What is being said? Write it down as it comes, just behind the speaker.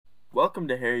Welcome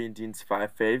to Harry and Dean's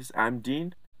Five Faves. I'm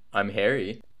Dean, I'm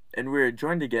Harry. and we're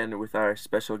joined again with our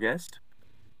special guest.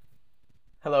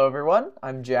 Hello, everyone.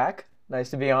 I'm Jack. Nice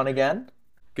to be on again.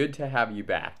 Good to have you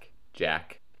back,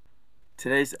 Jack.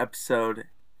 Today's episode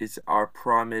is our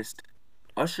promised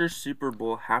Usher Super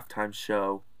Bowl halftime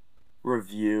show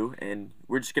review, and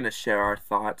we're just gonna share our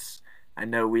thoughts. I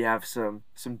know we have some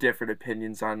different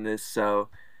opinions on this, so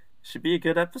should be a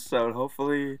good episode.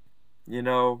 Hopefully, you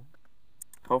know,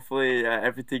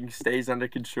 everything stays under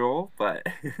control, but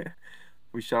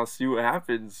we shall see what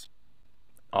happens.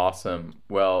 Awesome.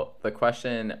 Well, the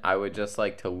question I would just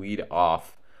like to lead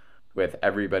off with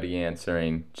everybody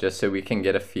answering, just so we can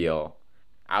get a feel.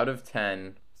 Out of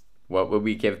 10, what would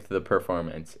we give to the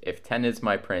performance? If 10 is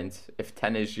my Prince, if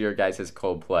 10 is your guys'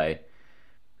 Coldplay,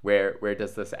 where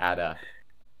does this add up?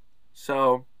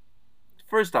 So,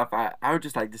 first off, I would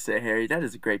just like to say, Harry, that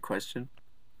is a great question.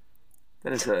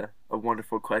 That is a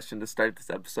wonderful question to start this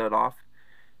episode off.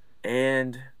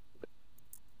 And,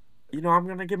 I'm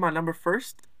going to give my number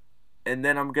first, and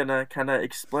then I'm going to kind of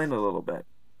explain a little bit.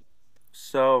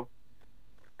 So,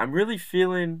 I'm really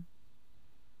feeling,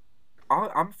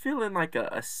 I'm feeling like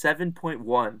a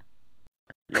 7.1,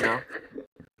 you know?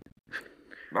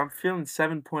 I'm feeling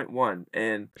 7.1.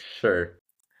 And Sure.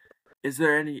 is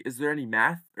there any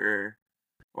math or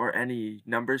any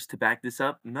numbers to back this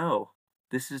up? No.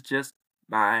 This is just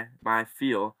my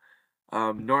feel.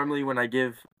 Normally when I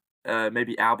give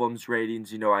maybe albums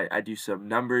ratings, I do some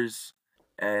numbers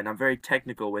and I'm very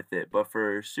technical with it. But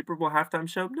for Super Bowl halftime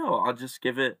show, no, I'll just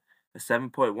give it a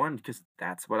 7.1 because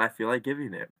that's what I feel like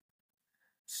giving it.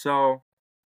 So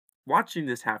watching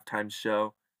this halftime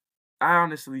show, I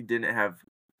honestly didn't have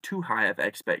too high of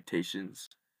expectations.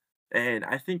 And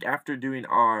I think after doing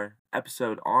our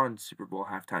episode on Super Bowl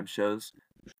halftime shows,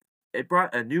 it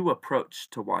brought a new approach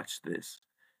to watch this.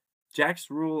 Jack's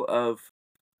rule of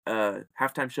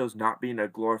halftime shows not being a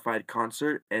glorified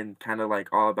concert and kind of like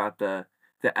all about the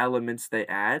elements they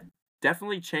add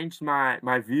definitely changed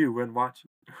my view when watching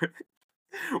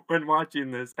when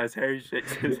watching this as Harry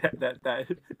shakes his head at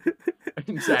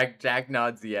that. Jack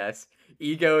nods yes.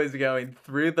 Ego is going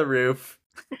through the roof.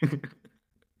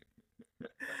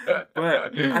 But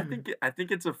I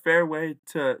think it's a fair way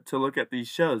to look at these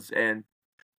shows, and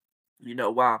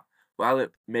while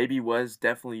it maybe was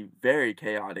definitely very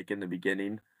chaotic in the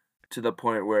beginning, to the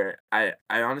point where I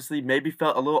honestly maybe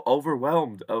felt a little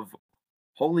overwhelmed of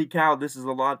holy cow, this is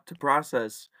a lot to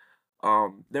process.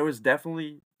 There was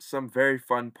definitely some very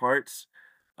fun parts.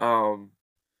 Um,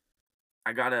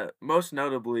 I gotta most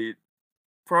notably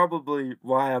probably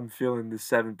why I'm feeling the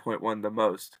 7.1 the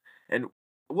most. And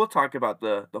we'll talk about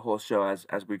the whole show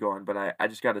as we go on, but I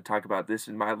just got to talk about this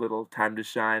in my little time to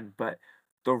shine. But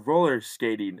the roller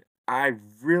skating, I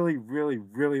really, really,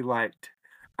 really liked.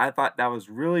 I thought that was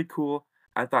really cool.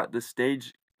 I thought the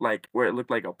stage, like where it looked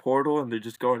like a portal and they're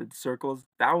just going in circles,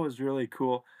 that was really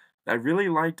cool. I really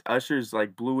liked Usher's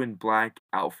like blue and black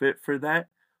outfit for that.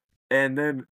 And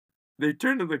then they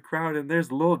turn to the crowd and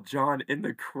there's Lil Jon in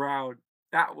the crowd.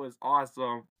 That was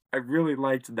awesome. I really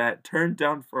liked that. Turned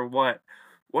Down for What?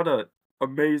 What a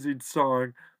amazing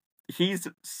song. He's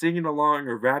singing along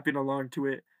or rapping along to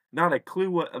it. Not a clue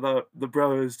what the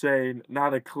brother is saying.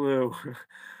 Not a clue.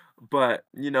 But,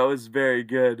 it's very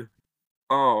good.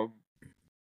 Um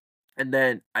and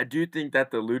then I do think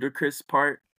that the ludicrous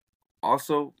part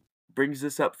also brings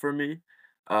this up for me.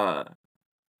 Uh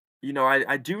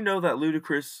I do know that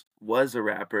Ludacris was a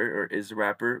rapper or is a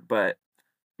rapper, but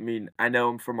I mean, I know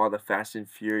him from all the Fast and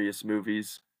Furious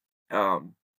movies.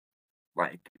 Um,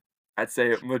 like I'd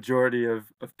say a majority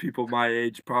of people my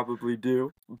age probably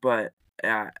do. But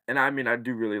yeah, and I mean I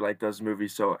do really like those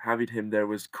movies, so having him there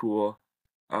was cool.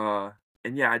 Uh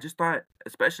and yeah, I just thought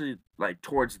especially like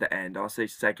towards the end, I'll say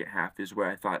second half is where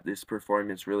I thought this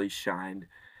performance really shined.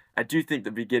 I do think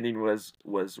the beginning was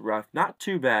rough. Not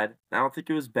too bad. I don't think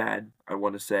it was bad, I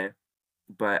want to say,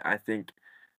 but I think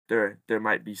there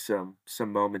might be some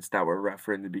moments that were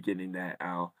rougher in the beginning that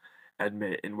I'll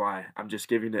admit, and why I'm just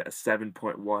giving it a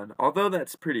 7.1. Although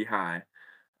that's pretty high,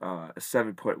 a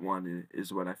 7.1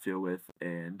 is what I feel with,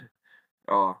 and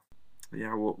uh,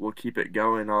 yeah, we'll keep it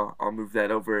going. I'll move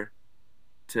that over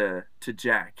to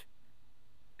Jack,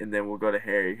 and then we'll go to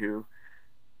Harry, who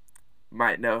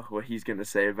might know what he's gonna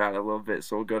say about it a little bit.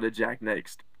 So we'll go to Jack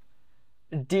next.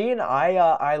 Dean,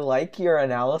 I like your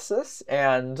analysis,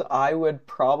 and I would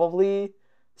probably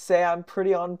say I'm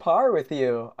pretty on par with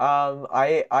you.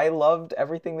 I loved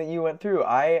everything that you went through.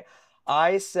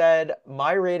 I said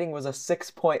my rating was a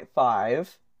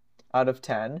 6.5 out of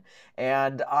 10,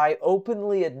 and I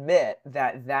openly admit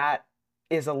that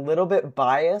is a little bit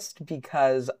biased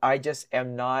because I just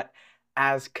am not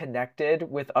as connected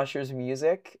with Usher's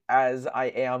music as I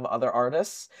am other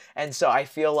artists. And so I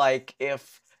feel like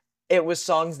if it was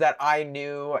songs that I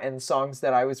knew and songs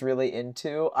that I was really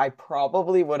into, I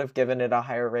probably would have given it a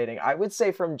higher rating. I would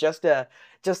say from just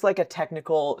like a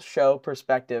technical show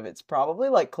perspective, it's probably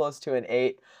like close to an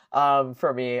 8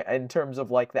 for me in terms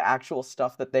of like the actual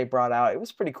stuff that they brought out. It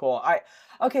was pretty cool. I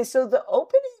Okay, so the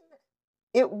opening,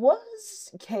 it was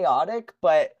chaotic,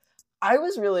 but I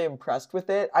was really impressed with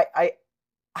it.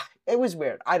 It was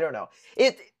weird. I don't know.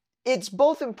 It's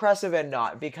both impressive and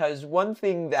not, because one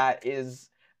thing that is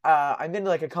I'm in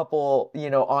like a couple,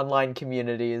 online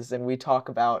communities, and we talk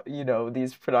about,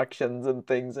 these productions and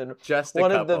things, and Just a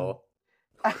one of the couple.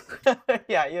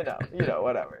 yeah,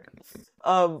 whatever.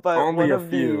 But Only a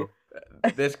few.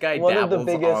 This guy one of the dabbles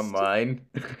biggest online.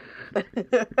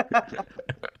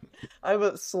 I'm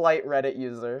a slight Reddit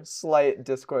user, slight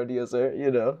Discord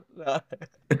user.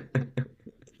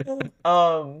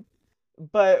 Um,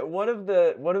 but one of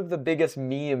the biggest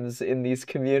memes in these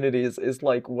communities is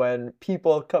like when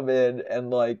people come in and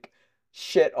like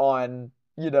shit on,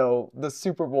 the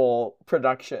Super Bowl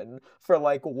production for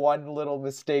like one little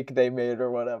mistake they made or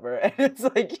whatever. And it's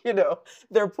like,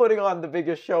 they're putting on the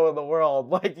biggest show in the world.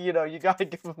 Like, you gotta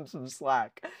give them some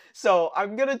slack. So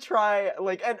I'm gonna try,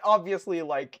 like, and obviously,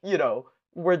 like,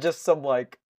 we're just some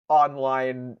like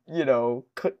online,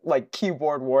 like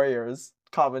keyboard warriors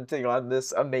commenting on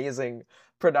this amazing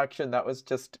production that was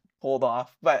just pulled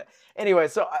off. But anyway,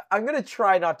 so I'm gonna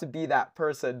try not to be that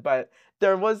person, but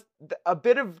there was a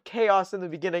bit of chaos in the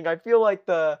beginning. I feel like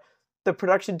the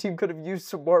production team could have used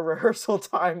some more rehearsal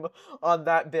time on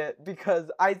that bit, because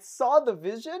I saw the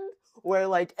vision where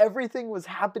like everything was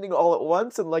happening all at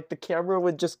once, and like the camera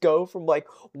would just go from like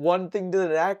one thing to the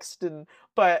next, and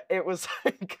but it was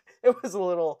like it was a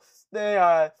little,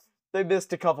 they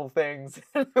missed a couple things.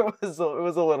 It was a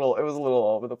little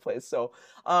all over the place. So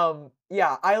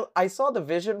yeah, I saw the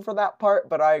vision for that part,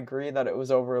 but I agree that it was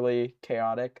overly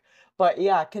chaotic. But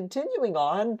yeah, continuing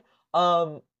on,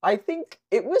 I think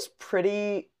it was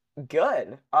pretty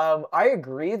good. I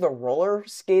agree, the roller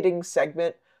skating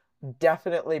segment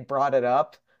definitely brought it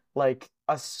up like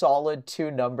a solid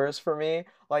two numbers for me.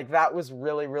 Like that was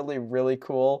really, really, really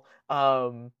cool.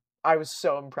 I was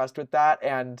so impressed with that.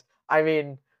 And I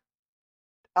mean,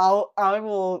 I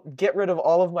will get rid of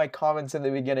all of my comments in the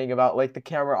beginning about like the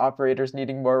camera operators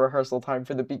needing more rehearsal time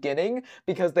for the beginning,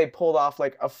 because they pulled off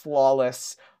like a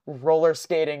flawless roller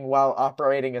skating while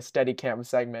operating a Steadicam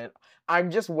segment.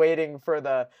 I'm just waiting for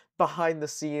the behind the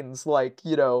scenes, like,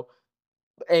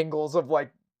 angles of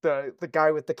like the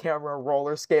guy with the camera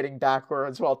roller skating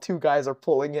backwards while two guys are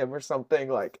pulling him or something.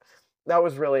 Like that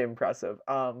was really impressive.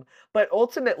 But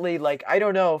ultimately, like, I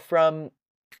don't know, from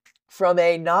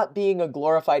a not being a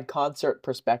glorified concert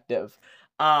perspective,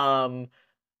 um,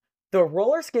 the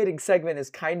roller skating segment is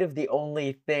kind of the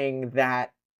only thing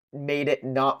that made it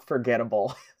not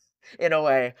forgettable in a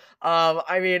way.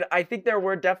 I mean, I think there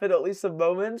were definitely some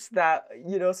moments that,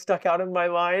 stuck out in my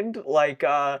mind. Like,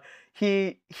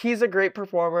 he's a great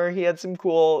performer. He had some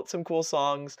cool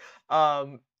songs.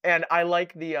 And I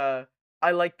like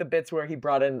the bits where he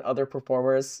brought in other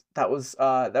performers. That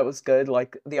was good.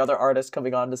 Like the other artists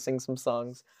coming on to sing some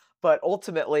songs. But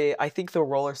ultimately, I think the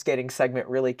roller skating segment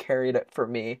really carried it for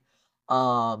me.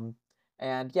 Um,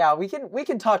 and yeah, we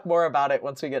can talk more about it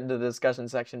once we get into the discussion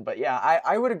section. But yeah,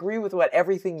 I would agree with what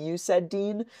everything you said,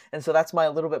 Dean. And so that's my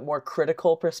little bit more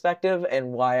critical perspective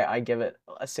and why I give it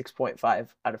a 6.5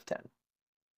 out of 10.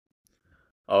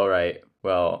 All right.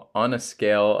 Well, on a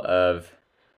scale of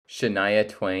Shania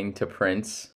Twain to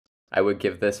Prince, I would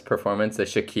give this performance a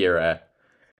Shakira.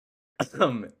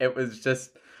 It was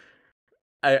just,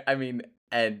 I mean,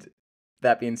 and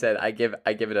that being said, I give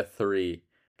it a 3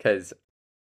 because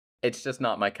it's just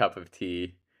not my cup of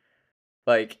tea.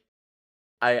 Like,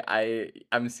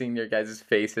 I'm seeing your guys'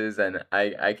 faces, and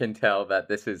I can tell that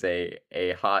this is a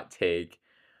hot take,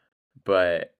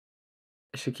 but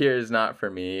Shakira is not for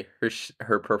me.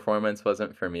 Her performance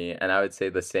wasn't for me, and I would say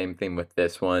the same thing with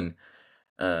this one.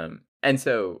 And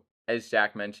so, as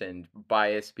Jack mentioned,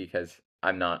 biased because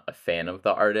I'm not a fan of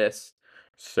the artist,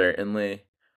 certainly,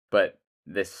 but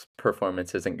this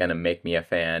performance isn't gonna make me a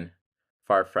fan.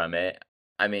 Far from it.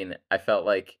 I mean, I felt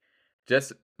like,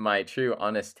 just my true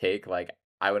honest take, like,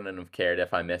 I wouldn't have cared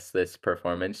if I missed this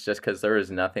performance just because there was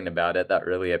nothing about it that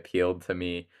really appealed to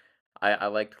me. I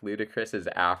liked Ludacris's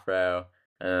afro.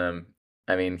 Um,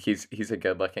 I mean, he's a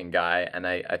good-looking guy, and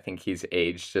I think he's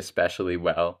aged especially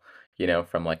well,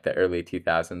 from like the early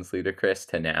 2000s Ludacris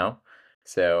to now.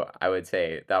 So I would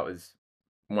say that was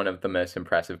one of the most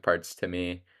impressive parts to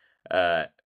me. Uh,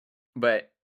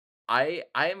 but I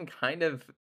am kind of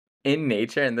in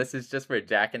nature, and this is just where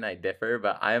Jack and I differ,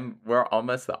 but we're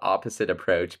almost the opposite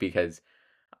approach because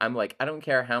I'm like, I don't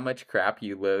care how much crap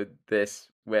you load this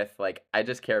with, like, I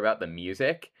just care about the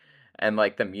music, and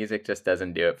like the music just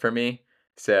doesn't do it for me.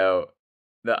 So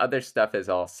the other stuff is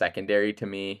all secondary to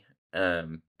me.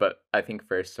 But I think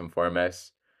first and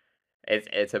foremost,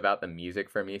 it's about the music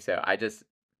for me. So I just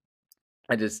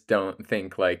don't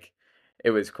think like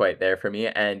it was quite there for me.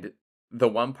 And the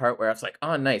one part where I was like,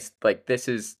 "Oh, nice! Like this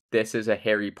is a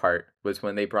Harry part," was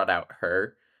when they brought out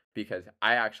her because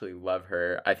I actually love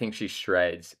her. I think she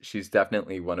shreds. She's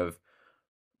definitely one of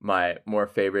my more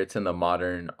favorites in the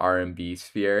modern R&B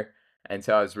sphere, and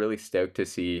so I was really stoked to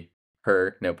see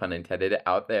her, no pun intended,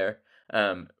 out there.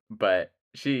 But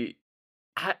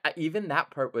even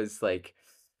that part was like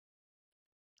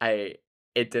I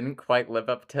it didn't quite live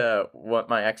up to what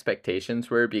my expectations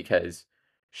were because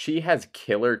she has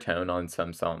killer tone on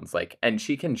some songs, like and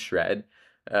she can shred,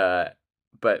 uh,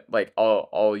 but, like,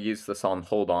 I'll use the song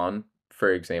 "Hold On,"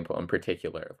 for example, in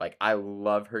particular, like, I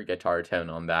love her guitar tone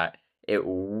on that. It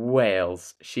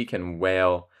wails, she can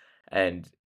wail, and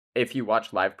if you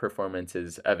watch live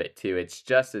performances of it too, it's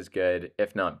just as good,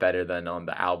 if not better than on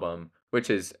the album, which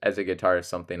is, as a guitarist,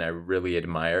 something I really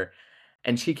admire.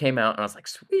 And she came out and I was like,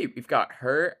 "Sweet, we've got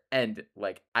her." And,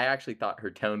 like, I actually thought her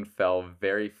tone fell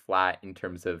very flat in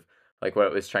terms of, like, what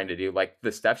it was trying to do. Like,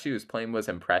 the stuff she was playing was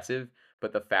impressive,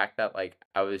 but the fact that, like,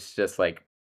 I was just, like,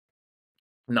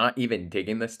 not even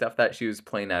digging the stuff that she was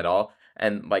playing at all.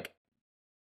 And, like,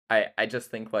 I just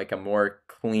think, like, a more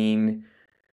clean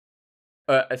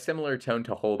a similar tone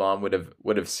to Hold On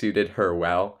would have suited her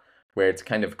well, where it's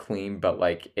kind of clean, but,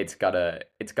 like, it's got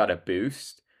a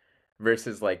boost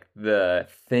versus like the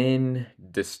thin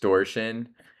distortion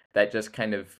that just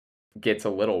kind of gets a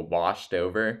little washed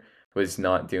over was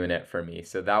not doing it for me.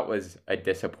 So that was a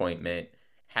disappointment.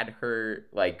 Had her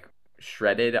like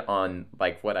shredded on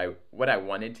like what I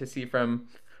wanted to see from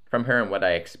her and what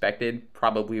I expected,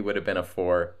 probably would have been a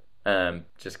 4.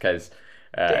 Just cuz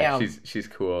Damn. she's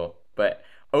cool. But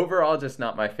overall just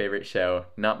not my favorite show,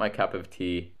 not my cup of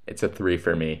tea. It's a 3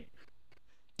 for me.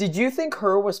 Did you think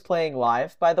her was playing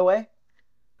live, by the way?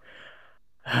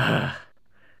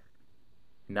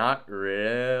 Not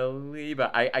really,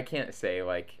 but I can't say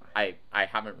like I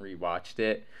haven't rewatched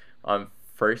it. On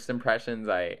first impressions,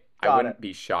 I Got it. wouldn't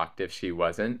be shocked if she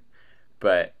wasn't,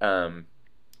 but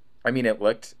I mean it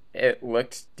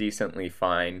looked decently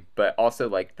fine, but also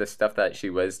like the stuff that she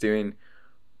was doing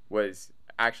was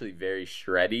actually very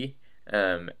shreddy.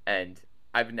 And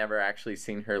I've never actually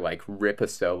seen her like rip a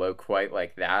solo quite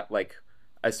like that. Like,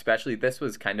 especially this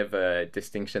was kind of a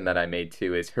distinction that I made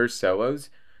too, is her solos,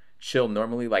 she'll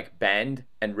normally like bend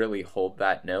and really hold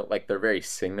that note. Like they're very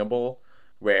singable,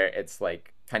 where it's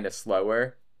like kind of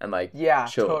slower and like Yeah,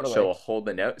 she'll totally. hold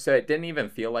the note. So it didn't even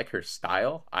feel like her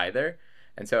style either.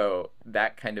 And so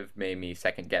that kind of made me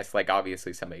second guess. Like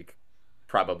obviously somebody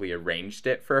probably arranged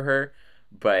it for her,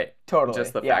 but just Totally.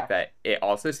 the fact Yeah. that it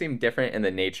also seemed different in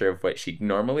the nature of what she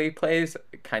normally plays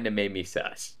kind of made me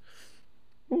sus.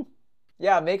 Hmm.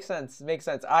 Yeah, makes sense. Makes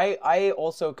sense. I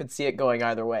also could see it going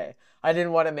either way. I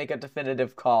didn't want to make a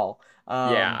definitive call.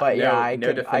 Yeah, But yeah, no I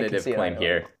could definitive see it claim either way.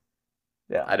 here.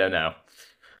 Yeah. I don't know.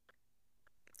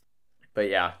 But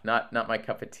yeah, not my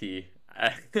cup of tea.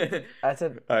 I That's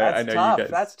know you tough. guys.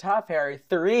 That's tough, Harry.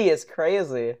 3 is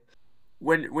crazy.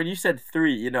 When you said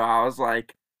 3, I was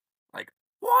like,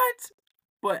 "What?"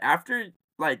 But after,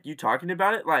 like, you talking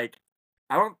about it, like,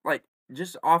 I don't like,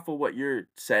 just off of what you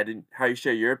said and how you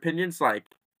share your opinions, like,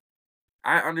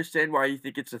 I understand why you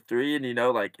think it's a 3 and,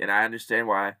 like and I understand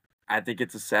why I think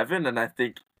it's a 7, and I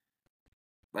think,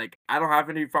 like, I don't have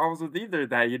any problems with either of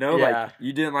that, like, Yeah,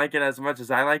 you didn't like it as much as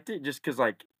I liked it just because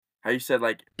like, how you said,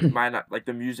 like, it might not like,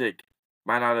 the music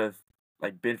might not have,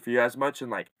 like, been for you as much, and,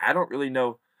 like, I don't really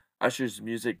know Usher's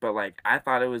music, but, like, I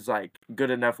thought it was, like, good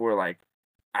enough where, like,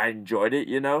 I enjoyed it?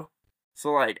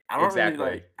 So, like, I don't really,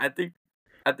 exactly. like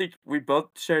I think we both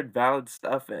shared valid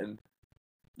stuff and,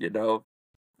 you know,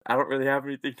 I don't really have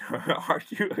anything to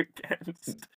argue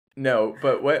against. No,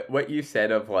 but what you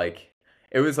said of like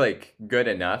it was like good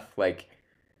enough, like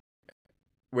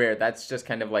where that's just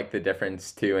kind of like the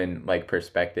difference too in like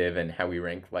perspective and how we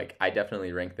rank. Like I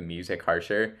definitely rank the music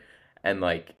harsher and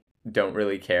like don't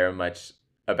really care much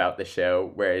about the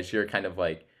show, whereas you're kind of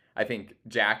like I think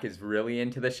Jack is really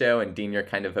into the show and Dean you're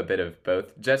kind of a bit of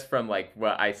both just from like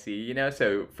what I see, you know?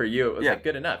 So for you it was Yeah, like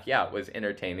good enough. Yeah, it was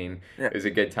entertaining. yeah. It was a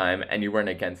good time and you weren't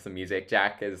against the music.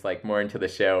 Jack is like more into the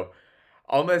show.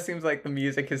 almost seems like the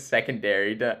music is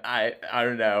secondary to I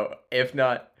don't know, if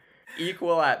not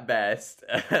equal at best.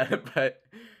 But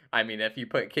I mean, if you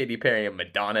put Katy Perry and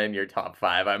Madonna in your top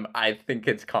five, I think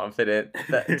it's confident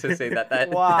that to say that that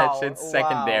Wow, shit's wow.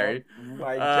 secondary.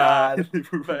 My Uh, God.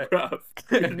 but Rough.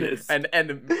 Goodness. and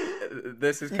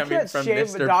this is You coming can't from shame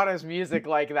Mr. Madonna's music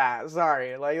like that.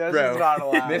 Sorry. Like that's just Bro, not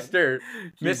allowed. Mr.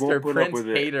 He won't Mr. put up Prince with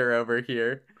it. hater over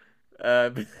here.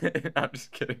 I'm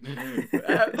just kidding.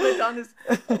 Madonna's,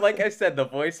 like I said, the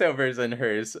voiceovers in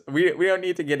hers. We don't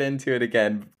need to get into it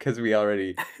again because we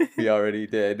already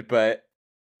did. But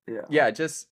Yeah. yeah,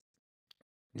 just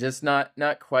not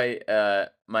quite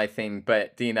my thing.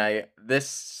 But Dean, I this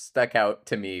stuck out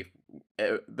to me.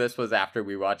 This was after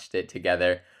we watched it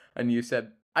together, and you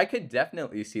said I could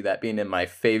definitely see that being in my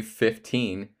fave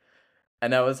 15.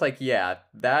 And I was like, yeah,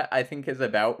 that I think is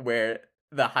about where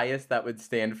the highest that would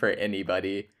stand for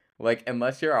anybody. Like,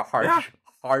 unless you're a Yeah.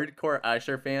 hardcore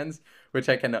Usher fans, which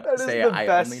I can That is say the I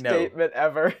best only know. statement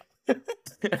ever. I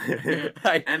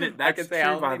And I can that's say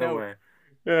I true, by only the know. way.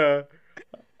 Yeah,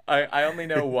 I only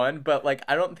know one, but like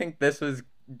I don't think this was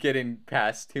getting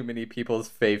past too many people's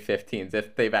fave 15s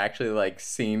if they've actually like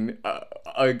seen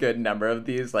a good number of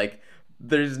these. Like,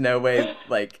 there's no way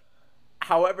like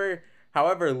however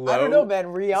however I don't know, low man.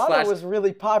 Rihanna slash was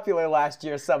really popular last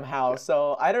year somehow,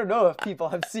 so I don't know if people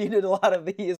have seen it a lot of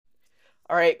these.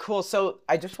 All right, cool. So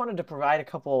I just wanted to provide a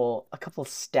couple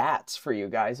stats for you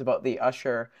guys about the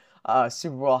Usher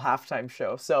Super Bowl halftime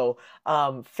show. So,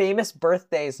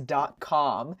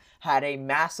 famousbirthdays.com had a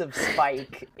massive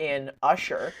spike in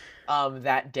Usher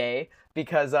that day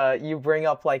because you bring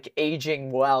up like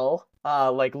aging well,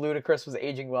 like Ludacris was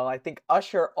aging well. I think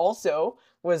Usher also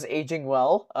was aging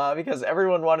well because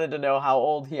everyone wanted to know how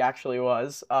old he actually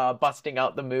was, busting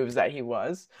out the moves that he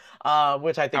was,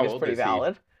 which I think how is old pretty is he?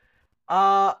 valid.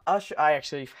 Usher, I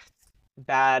actually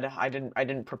bad. I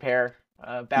didn't prepare.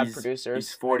 Bad He's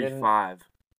producers. I didn't. 45,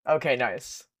 Okay,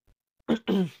 nice.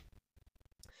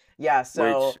 Yeah, which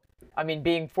so I mean,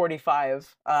 being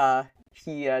 45,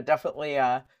 he definitely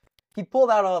he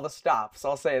pulled out all the stops.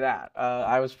 I'll say that.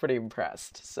 I was pretty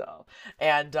impressed. So,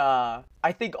 and I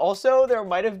think also there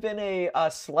might have been a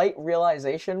slight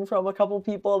realization from a couple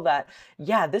people that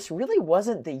yeah, this really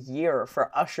wasn't the year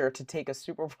for Usher to take a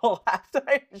Super Bowl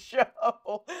halftime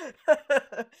show.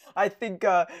 I think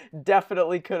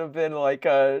definitely could have been like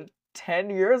a 10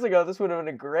 years ago, this would have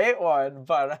been a great one,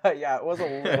 but yeah, it was a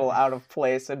little out of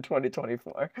place in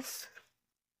 2024.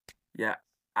 yeah,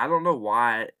 I don't know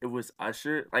why it was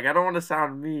Usher. Like, I don't want to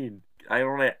sound mean. I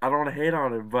don't want to hate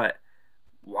on him, but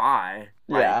why?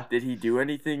 Like, Yeah. did he do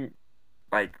anything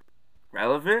like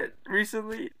relevant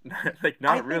recently? Like, I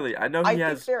not think really. I know I he think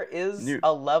has there is new.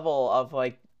 a level of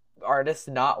like artists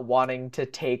not wanting to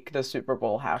take the Super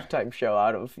Bowl halftime show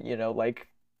out of, like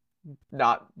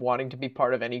not wanting to be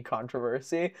part of any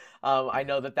controversy. I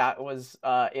know that that was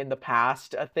in the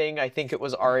past a thing. I think it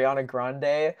was Ariana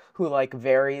Grande who like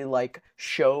very like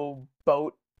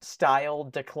showboat style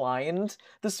declined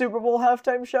the Super Bowl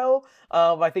halftime show.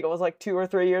 I think it was like 2 or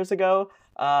 3 years ago.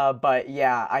 But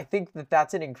yeah, I think that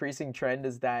that's an increasing trend.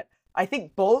 Is that I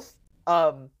think both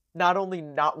not only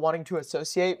not wanting to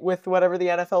associate with whatever the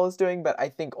NFL is doing, but I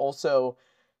think also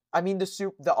I mean,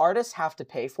 the artists have to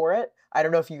pay for it. I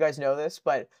don't know if you guys know this,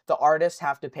 but the artists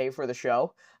have to pay for the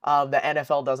show. The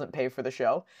NFL doesn't pay for the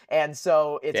show, and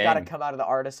so it's got to Dang. come out of the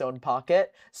artist's own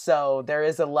pocket. So there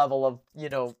is a level of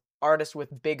artists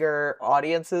with bigger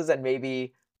audiences and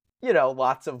maybe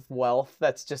lots of wealth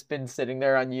that's just been sitting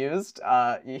there unused.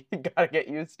 You gotta get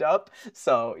used up.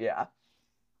 So yeah,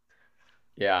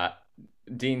 Yeah,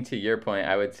 Dean, to your point,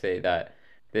 I would say that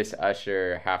this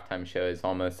Usher halftime show is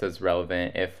almost as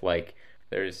relevant if like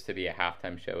there's to be a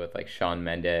halftime show with like Shawn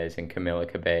Mendes and Camila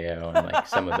Cabello and like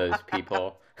some of those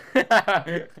people.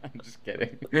 I'm just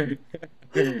kidding.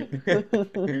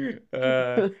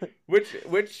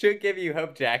 Which should give you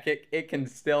hope, Jack. It can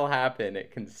still happen.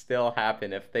 It can still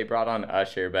happen if they brought on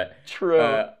Usher. But true.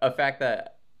 a fact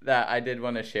that I did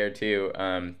want to share too,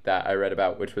 that I read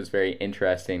about, which was very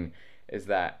interesting, is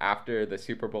that after the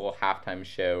Super Bowl halftime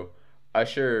show,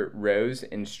 Usher rose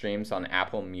in streams on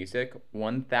Apple Music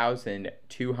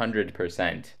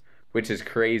 1,200%, which is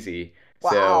crazy. So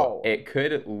Wow, it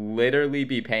could literally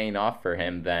be paying off for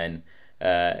him then.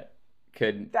 Uh,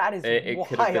 could that is it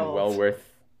could have been well wild.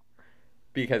 worth,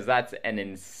 because that's an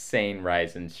insane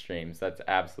rise in streams. That's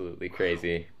absolutely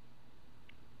crazy.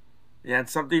 Yeah, and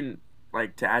something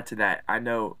like to add to that, I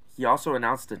know he also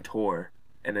announced a tour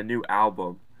and a new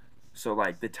album. So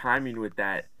like the timing with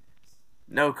that,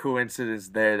 no coincidence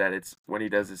there that it's when he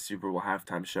does his Super Bowl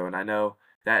halftime show. And I know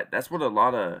that that's what a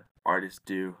lot of artists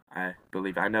do. I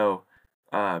believe I know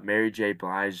Mary J.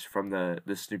 Blige from the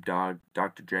Snoop Dogg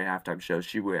Dr. Dre halftime show.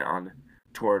 She went on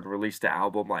tour and released the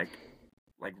album like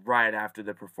right after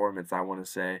the performance. I want to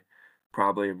say,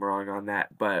 probably I'm wrong on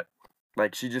that, but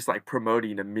like she just like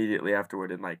promoting immediately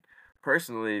afterward. And like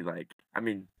personally, like I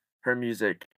mean, her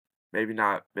music maybe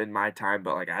not in my time,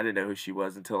 but like I didn't know who she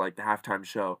was until like the halftime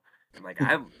show, and like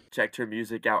I checked her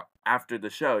music out after the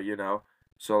show, you know.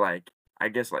 So like I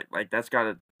guess like that's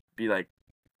gotta be like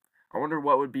I wonder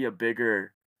what would be a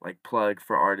bigger like plug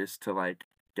for artists to like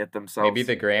get Maybe themselves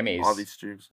the all Grammys. these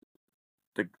streams.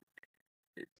 The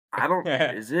I don't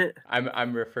is it?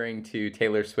 I'm referring to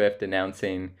Taylor Swift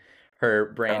announcing her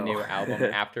brand Oh, new album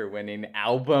after winning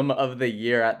Album of the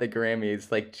Year at the Grammys.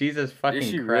 Like Jesus is fucking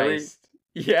she really? Christ.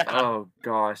 Yeah. Oh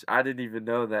gosh, I didn't even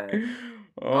know that.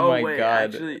 Oh Oh my wait,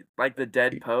 God. actually, like the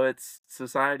Dead Poets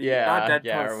Society, not Yeah, Dead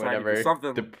yeah, Poets or Society, but whatever.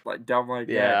 something like dumb like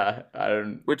that. Yeah, I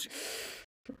don't. Which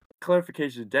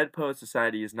clarification: Dead Poets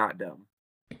Society is not dumb.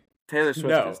 Taylor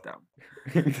Swift is No.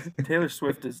 dumb. Taylor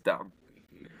Swift is dumb,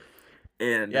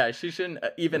 and Yeah, she shouldn't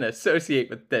even associate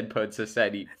with Dead Poet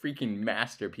Society. Freaking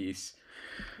masterpiece.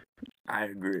 I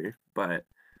agree. But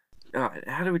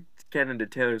how do we get into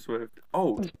Taylor Swift?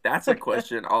 Oh, that's a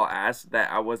question I'll ask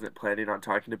that I wasn't planning on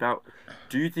talking about.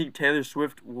 Do you think Taylor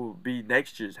Swift will be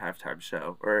next year's halftime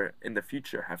show or in the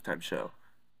future halftime show?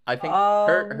 I think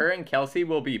her Um, and Kelsey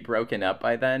will be broken up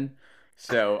by then.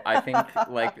 So I think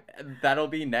like that'll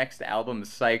be next album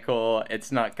cycle.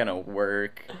 It's not gonna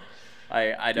work.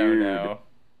 I don't Dude, know.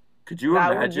 could you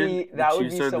imagine the that would be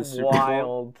Chiefs are in the some Super Bowl?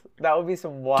 wild that would be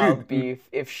some wild Dude, beef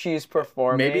if she's maybe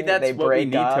performing, they that's what we break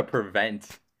need to up.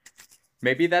 prevent.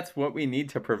 Maybe that's what we need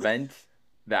to prevent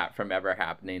that from ever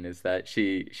happening is that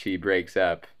she breaks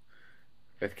up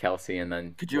with Kelsey and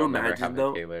then Could you we'll never imagine have a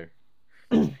though? Taylor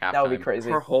That would be halftime. crazy.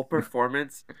 Her whole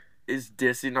performance is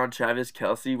dissing on Travis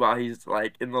Kelsey while he's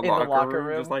like in the In the locker locker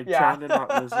room, just room. like Yeah. trying to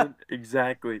not listen.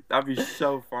 Exactly. That'd be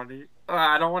so funny.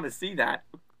 I don't want to see that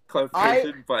I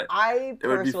clarification, but I it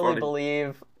would be personally funny.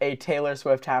 believe a Taylor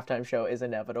Swift halftime show is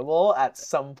inevitable at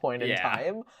some point in Yeah.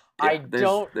 time. I Yeah,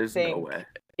 don't there's no way. think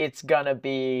it's gonna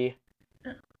be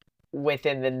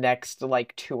within the next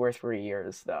like 2 or 3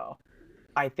 years though.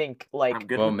 I think I'm like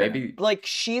good Well, with that. maybe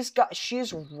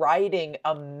she's riding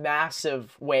a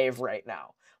massive wave right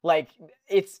now. Like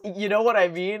it's you know what I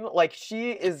mean? Like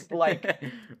she is like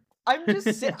I'm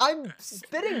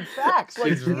spitting facts. Like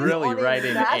she's she's really on a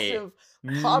writing massive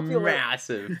popular.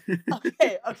 massive.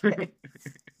 Okay.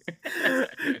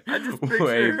 I just picture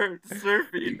Wave. her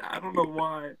surfing. I don't know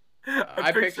why.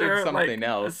 I pictured her something like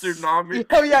else. a tsunami.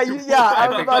 Oh yeah, yeah. I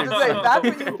was about to say pictured if that's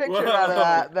what you something. pictured out of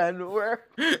that, then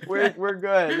we're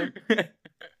good.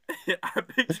 I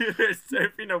picture her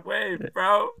surfing a wave,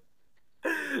 bro.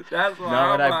 That's why Not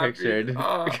what I'm I happy. pictured.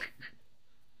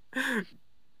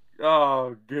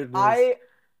 Oh goodness.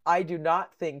 I do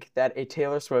not think that a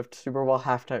Taylor Swift Super Bowl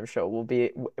halftime show will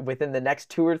be within the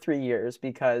next 2 or 3 years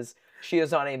because she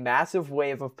is on a massive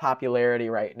wave of popularity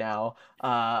right now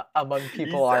among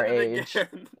people You our said it age.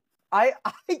 again. I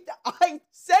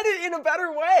said it in a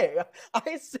better way.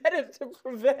 I said it to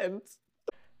prevent.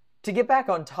 To get back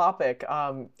on topic,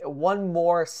 one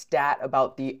more stat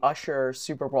about the Usher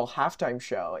Super Bowl halftime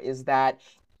show is that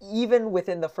even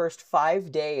within the first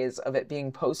 5 days of it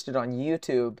being posted on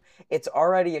YouTube, it's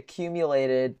already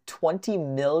accumulated 20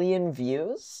 million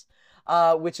views,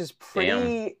 which is Damn.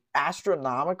 pretty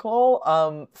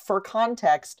astronomical. For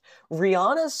context,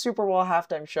 Rihanna's Super Bowl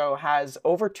halftime show has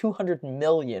over 200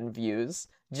 million views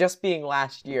just being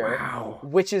last year, Wow.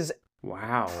 which is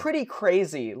Wow. pretty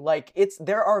crazy. Like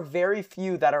there are very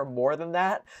few that are more than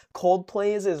that.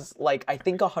 Coldplay's is like I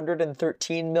think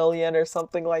 113 million or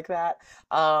something like that.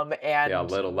 Yeah, And a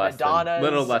little less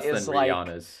Madonna's than is like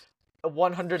Rihanna's.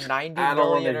 190 I don't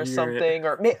want million to or hear it.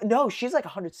 something no, she's like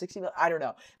 160 million. I don't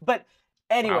know. But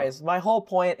anyways, my whole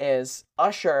point is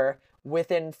Usher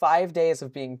within 5 days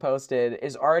of being posted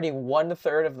is already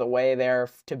 1/3 of the way there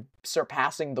to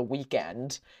surpassing The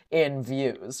Weeknd in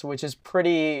views, which is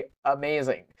pretty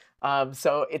amazing.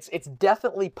 So it's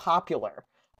definitely popular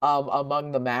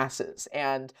among the masses,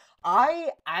 and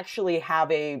I actually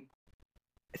have a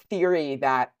theory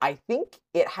that I think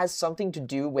it has something to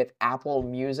do with Apple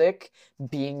Music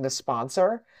being the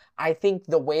sponsor. I think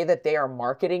the way that they are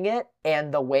marketing it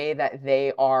and the way that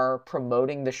they are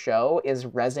promoting the show is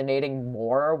resonating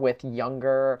more with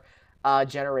younger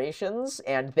generations,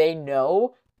 and they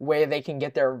know where they can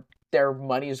get their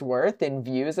money's worth in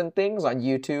views and things on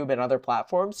YouTube and other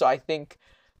platforms. So I think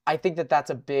that that's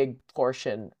a big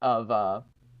portion of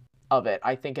it.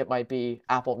 I think it might be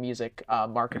Apple Music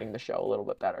marketing the show a little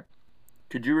bit better.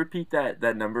 Could you repeat that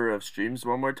number of streams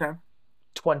one more time?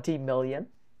 20 million.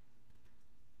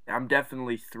 I'm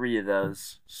definitely three of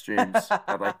those streams,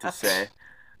 I'd like to say.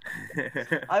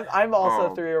 I'm also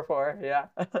um, 3 or 4. Yeah.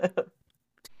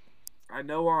 I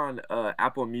know on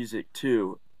Apple Music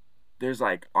too, there's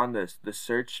like on the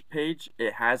search page,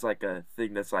 it has like a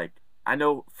thing that's like I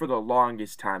know for the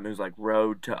longest time it was like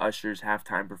Road to Usher's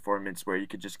halftime performance where you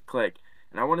could just click.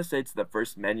 And I want to say it's the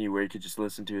first menu where you could just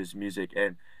listen to his music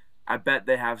and I bet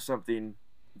they have something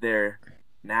there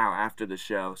now after the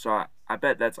show. So I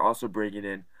bet that's also bringing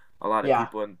in a lot of Yeah.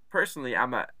 people and personally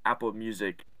I'm a Apple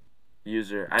Music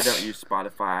user. I don't use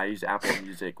Spotify. I use Apple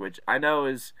Music, which I know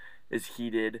is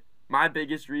heated. My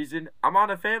biggest reason, I'm on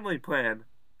a family plan.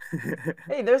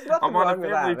 Hey, there's nothing I'm on a wrong with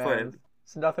family that, man. plan.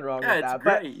 There's nothing wrong Yeah, with it's that.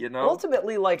 But great, you know?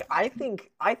 ultimately, like I think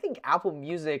Apple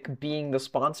Music being the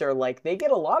sponsor, like they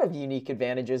get a lot of unique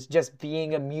advantages just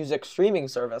being a music streaming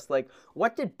service. Like,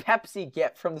 what did Pepsi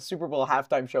get from the Super Bowl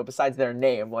halftime show besides their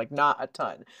name? Like, not a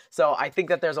ton. So I think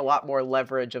that there's a lot more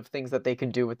leverage of things that they can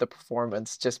do with the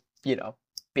performance, just,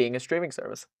 being a streaming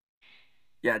service.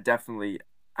 Yeah, definitely.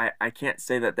 I can't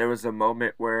say that there was a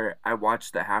moment where I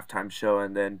watched the halftime show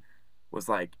and then was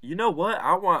like, you know what?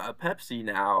 I want a Pepsi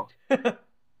now.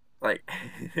 Like,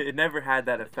 it never had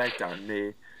that effect on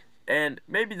me. And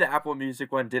maybe the Apple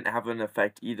Music one didn't have an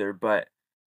effect either, but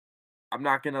I'm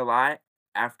not gonna lie,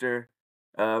 after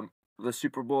the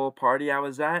Super Bowl party I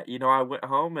was at, I went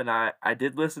home and I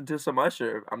did listen to some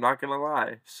Usher. I'm not gonna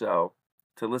lie. So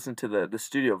to listen to the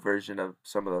studio version of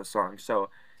some of those songs. So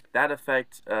that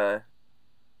effect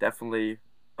definitely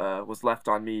was left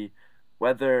on me.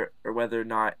 Whether or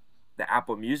not the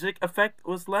Apple Music effect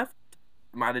was left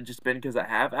might have just been because I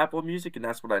have Apple Music and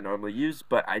that's what I normally use.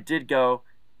 But I did go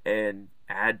and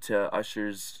add to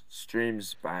Usher's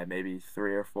streams by maybe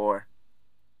 3 or 4.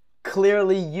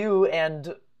 Clearly you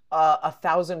and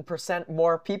 1,000%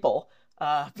 more people.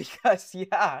 Because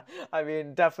yeah, I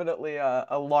mean, definitely a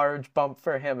large bump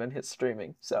for him and his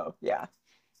streaming. So yeah.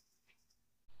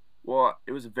 Well,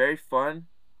 it was a very fun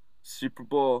Super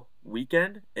Bowl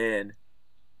weekend, and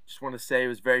just want to say it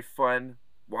was very fun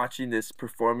watching this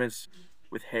performance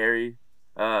with Harry.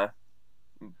 Uh,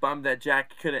 Bummed that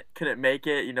Jack couldn't make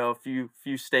it, a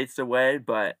few states away,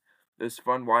 but it was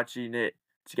fun watching it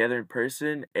together in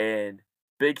person. And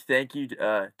big thank you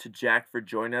to Jack for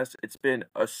joining us. It's been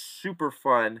a super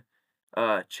fun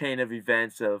chain of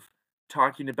events of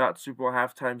talking about Super Bowl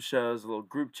halftime shows, a little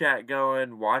group chat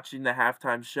going, watching the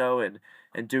halftime show, and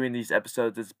doing these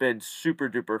episodes. It's been super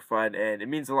duper fun, and it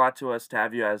means a lot to us to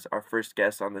have you as our first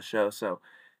guest on the show. So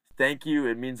thank you.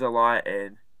 It means a lot,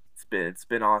 and it's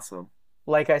been awesome.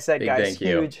 Like I said, Big guys, thank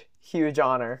you. huge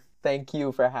honor. Thank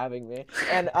you for having me.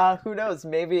 And who knows?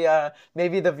 Maybe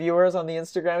the viewers on the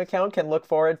Instagram account can look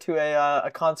forward to a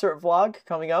concert vlog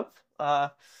coming up.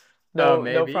 Oh, No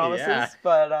maybe, yeah. promises,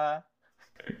 but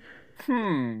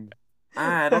Hmm.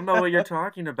 I don't know what you're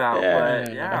talking about,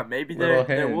 but Yeah. yeah, maybe Little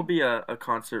there will hint. be a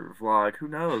concert vlog. Who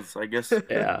knows? I guess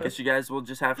Yeah. guess you guys will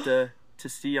just have to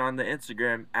see on the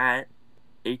Instagram at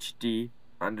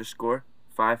HD_5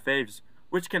 faves,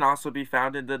 which can also be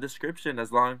found in the description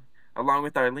along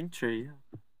with our link tree.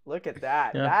 look at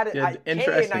that. Yeah. Good.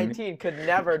 Interesting. KA19 could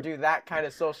never do that kind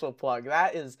of social plug.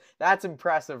 That's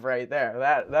impressive right there.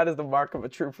 That is the mark of a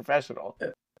true professional.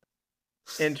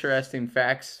 Interesting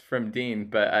facts from Dean,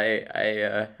 but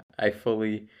I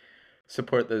fully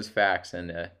support those facts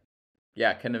and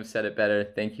yeah, couldn't have said it better.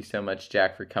 Thank you so much,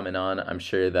 Jack, for coming on. I'm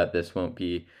sure that this won't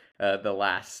be the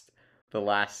last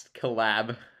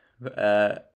collab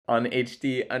on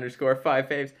HD_5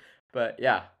 faves. But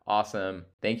yeah, awesome.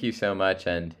 Thank you so much,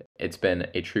 and it's been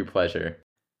a true pleasure.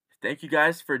 Thank you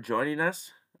guys for joining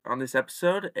us on this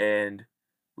episode, and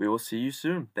we will see you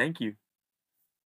soon. Thank you.